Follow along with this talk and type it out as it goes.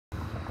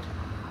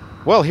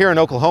Well, here in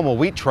Oklahoma,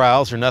 wheat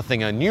trials are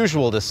nothing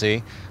unusual to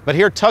see, but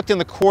here tucked in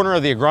the corner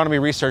of the Agronomy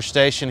Research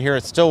Station here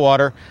at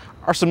Stillwater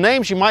are some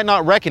names you might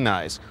not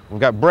recognize. We've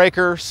got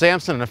Breaker,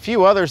 Samson, and a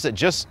few others that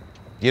just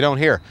you don't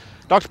hear.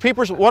 Dr.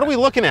 Peepers, what are we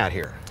looking at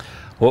here?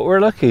 What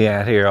we're looking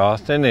at here,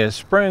 Austin, is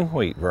spring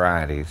wheat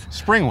varieties.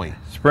 Spring wheat?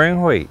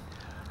 Spring wheat.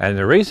 And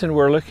the reason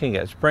we're looking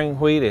at spring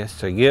wheat is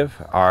to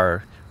give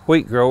our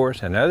wheat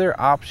growers another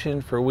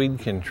option for weed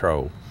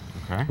control.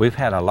 Okay. We've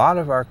had a lot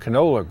of our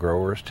canola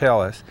growers tell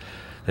us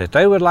that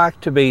they would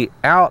like to be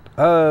out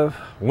of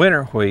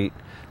winter wheat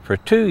for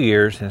 2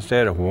 years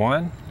instead of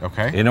 1.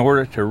 Okay. In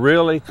order to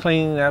really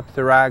clean up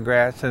the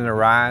ryegrass and the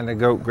rye and the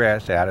goat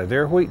grass out of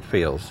their wheat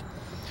fields.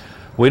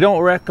 We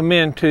don't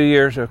recommend 2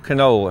 years of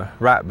canola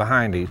right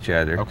behind each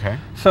other. Okay.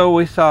 So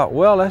we thought,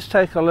 well, let's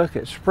take a look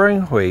at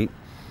spring wheat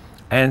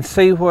and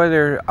see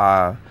whether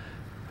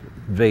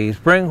the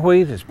spring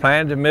wheat is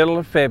planted in the middle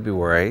of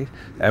February,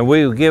 and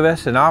will give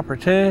us an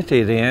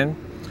opportunity then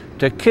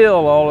to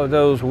kill all of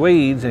those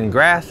weeds and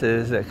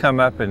grasses that come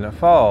up in the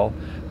fall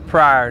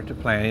prior to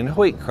planting the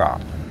wheat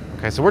crop.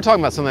 Okay, so we're talking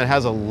about something that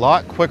has a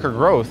lot quicker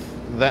growth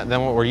than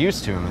what we're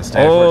used to in this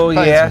state. Oh,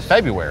 yes. In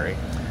February.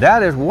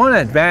 That is one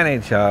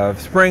advantage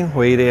of spring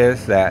wheat,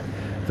 is that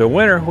the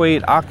winter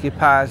wheat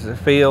occupies the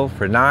field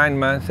for 9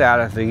 months out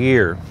of the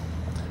year.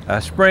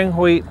 Spring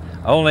wheat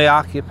only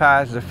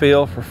occupies the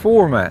field for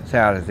 4 months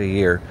out of the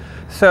year.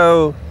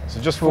 So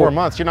just 4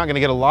 months, you're not going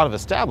to get a lot of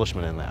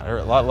establishment in that, or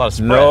a lot of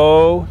spread.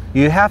 No,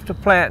 you have to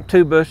plant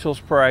 2 bushels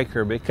per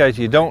acre because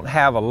you don't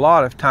have a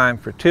lot of time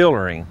for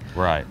tillering.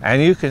 Right.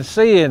 And you can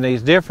see in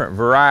these different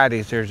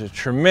varieties, there's a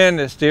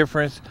tremendous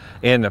difference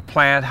in the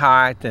plant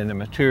height and the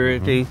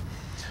maturity.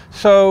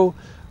 So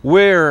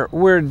we're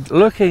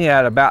looking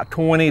at about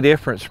 20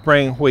 different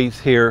spring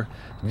wheats here,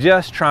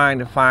 just trying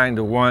to find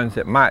the ones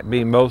that might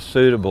be most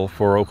suitable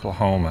for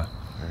Oklahoma.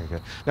 Very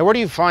good. Now, where do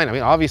you find, I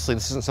mean, obviously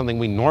this isn't something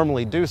we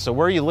normally do, so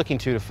where are you looking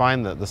to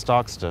find the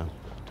stocks to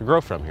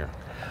grow from here?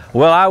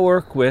 Well, I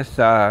work with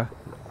Dr.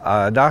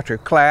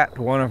 Klatt,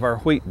 one of our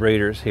wheat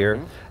breeders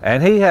here,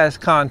 and he has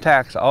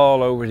contacts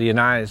all over the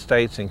United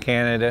States and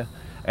Canada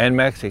and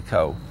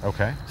Mexico.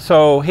 Okay.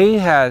 So he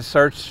has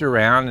searched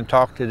around and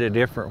talked to the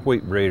different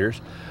wheat breeders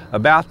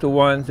about the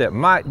ones that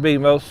might be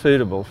most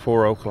suitable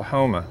for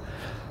Oklahoma.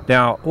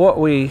 Now, what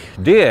we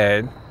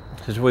did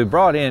is we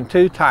brought in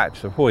 2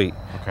 types of wheat.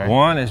 Okay.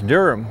 One is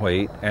Durum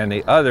wheat, and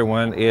the other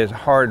one is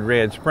hard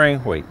red spring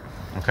wheat.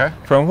 Okay.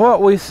 From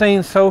what we've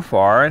seen so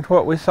far and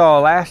what we saw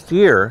last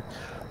year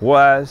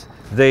was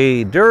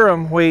the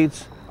Durum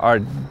wheats are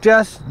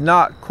just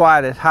not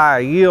quite as high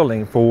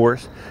yielding for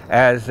us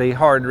as the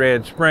hard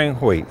red spring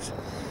wheats.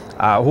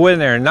 When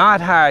they're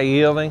not high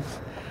yielding,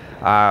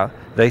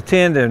 they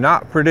tend to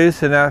not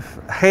produce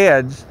enough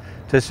heads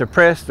to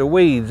suppress the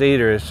weeds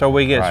either, so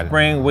we get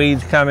spring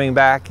weeds coming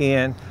back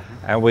in,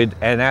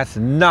 and that's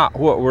not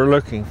what we're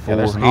looking for.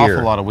 There's an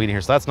awful lot of weed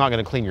here, so that's not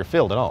going to clean your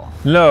field at all.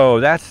 No,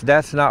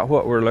 that's not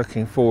what we're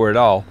looking for at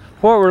all.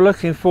 What we're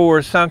looking for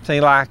is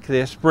something like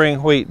this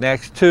spring wheat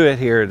next to it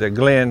here, the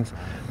Glens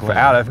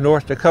out of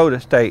North Dakota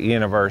State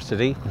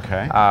University.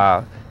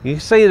 Okay. You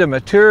see the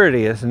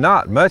maturity is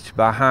not much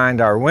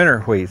behind our winter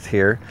wheats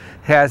here.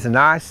 It has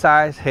nice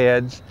sized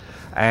heads,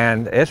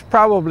 and it's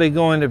probably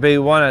going to be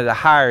one of the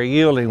higher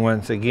yielding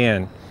ones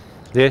again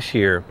this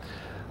year.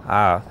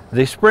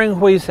 The spring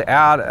wheats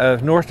out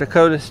of North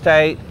Dakota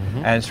State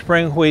and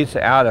spring wheats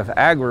out of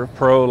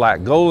AgriPro,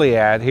 like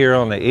Goliad here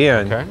on the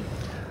end,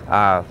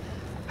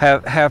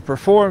 have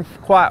performed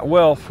quite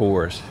well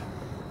for us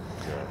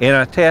in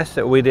a test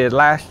that we did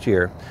last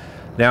year.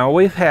 Now,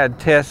 we've had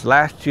tests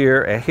last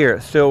year here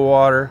at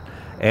Stillwater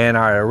and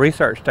our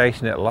research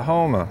station at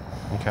Lahoma.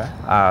 Okay.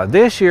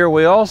 This year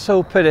we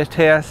also put a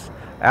test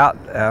out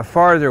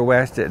farther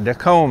west at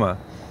Tacoma.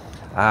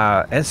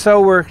 And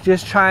so we're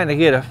just trying to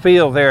get a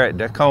feel there at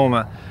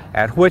Tacoma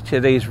at which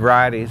of these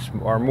varieties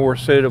are more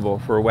suitable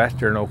for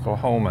western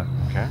Oklahoma.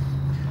 Okay.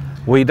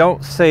 We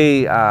don't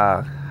see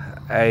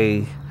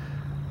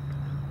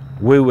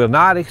we will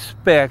not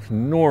expect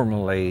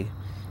normally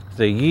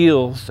the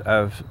yields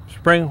of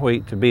spring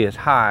wheat to be as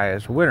high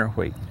as winter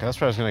wheat. That's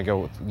where I was going to go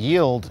with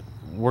yield.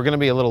 We're going to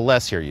be a little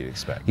less here, you'd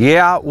expect.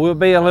 Yeah, we'll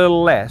be a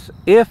little less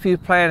if you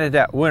planted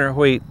that winter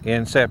wheat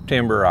in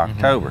September or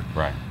October.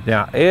 Right.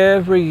 Now,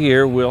 every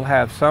year we'll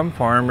have some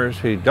farmers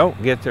who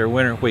don't get their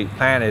winter wheat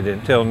planted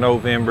until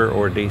November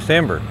or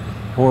December.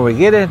 When we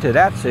get into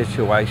that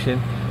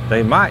situation,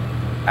 they might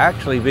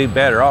actually be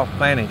better off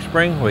planting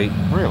spring wheat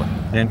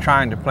than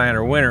trying to plant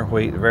a winter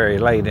wheat very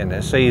late in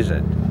the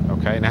season.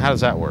 Okay, now how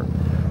does that work?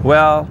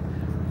 Well,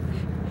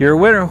 your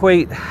winter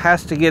wheat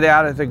has to get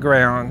out of the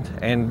ground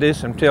and do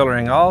some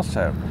tillering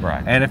also.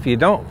 Right. And if you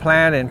don't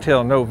plant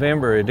until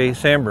November or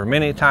December,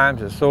 many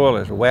times the soil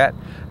is wet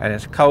and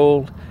it's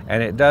cold,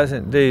 and it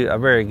doesn't do a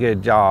very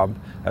good job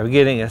of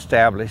getting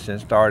established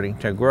and starting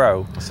to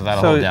grow. So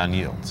that'll hold down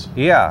yields.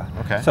 Yeah.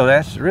 Okay. So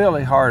that's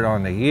really hard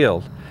on the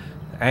yield.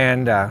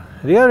 And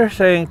the other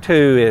thing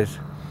too is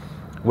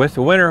with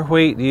the winter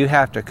wheat, you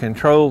have to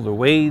control the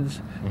weeds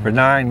for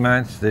 9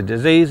 months, the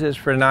diseases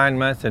for 9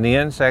 months, and the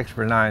insects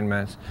for 9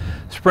 months.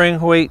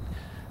 Spring wheat,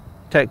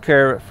 take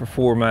care of it for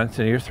 4 months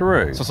and you're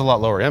through. So it's a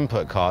lot lower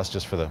input cost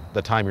just for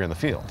the time you're in the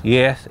field.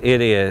 Yes,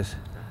 it is.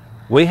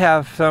 We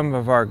have some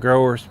of our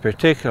growers,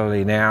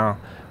 particularly now,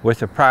 with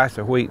the price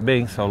of wheat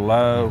being so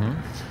low,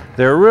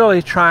 they're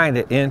really trying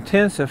to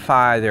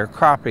intensify their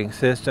cropping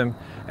system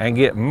and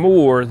get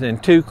more than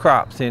 2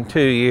 crops in 2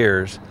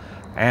 years.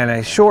 And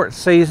a short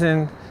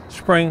season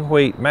spring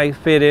wheat may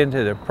fit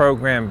into the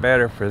program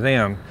better for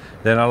them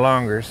than a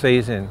longer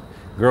season,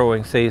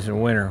 growing season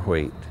winter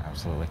wheat.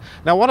 Absolutely.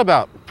 Now what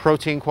about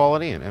protein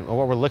quality and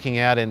what we're looking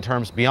at in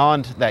terms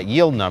beyond that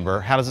yield number?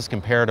 How does this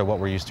compare to what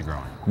we're used to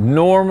growing?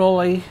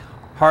 Normally,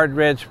 hard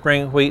red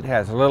spring wheat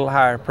has a little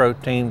higher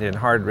protein than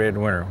hard red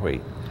winter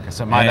wheat.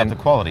 So it might help the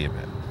quality a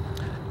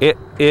bit.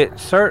 It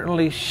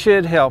certainly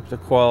should help the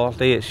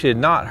quality. It should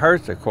not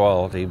hurt the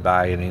quality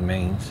by any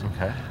means.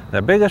 Okay.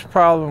 The biggest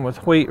problem with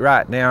wheat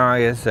right now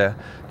is the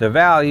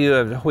value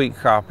of the wheat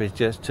crop is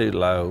just too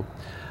low.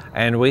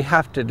 And we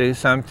have to do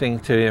something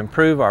to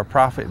improve our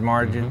profit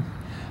margin,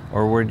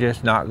 or we're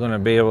just not going to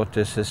be able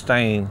to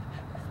sustain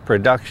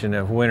production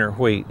of winter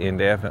wheat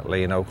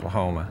indefinitely in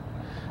Oklahoma.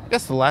 I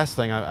guess the last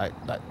thing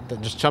that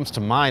just jumps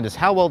to mind is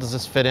how well does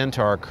this fit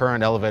into our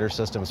current elevator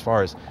system as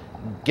far as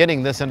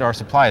getting this into our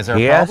supply? Is there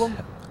a problem?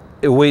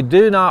 We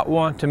do not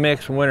want to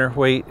mix winter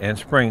wheat and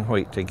spring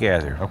wheat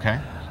together. Okay.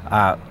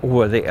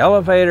 Well, the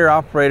elevator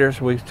operators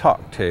we've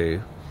talked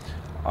to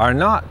are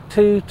not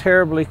too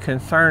terribly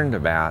concerned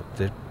about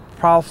the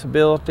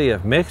possibility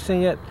of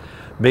mixing it,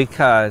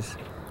 because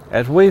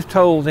as we've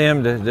told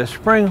them, the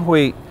spring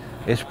wheat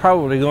is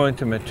probably going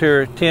to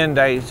mature 10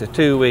 days to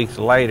 2 weeks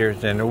later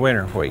than the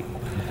winter wheat.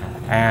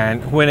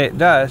 And when it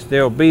does,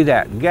 there'll be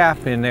that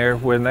gap in there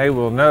when they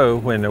will know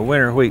when the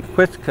winter wheat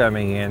quits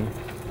coming in,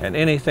 and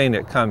anything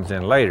that comes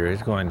in later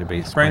is going to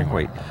be spring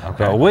wheat.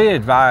 Okay. So we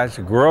advise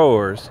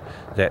growers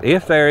that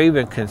if they're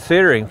even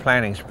considering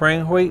planting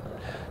spring wheat,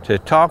 to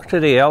talk to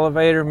the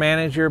elevator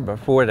manager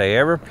before they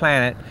ever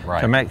plant it,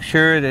 to make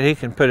sure that he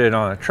can put it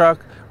on a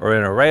truck or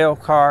in a rail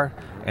car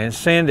and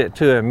send it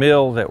to a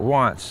mill that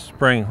wants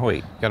spring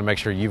wheat. Got to make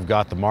sure you've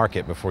got the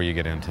market before you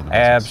get into the business.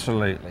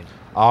 Absolutely.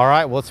 All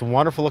right, well, it's a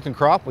wonderful looking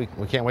crop. We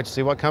can't wait to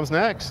see what comes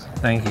next.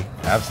 Thank you.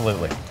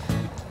 Absolutely.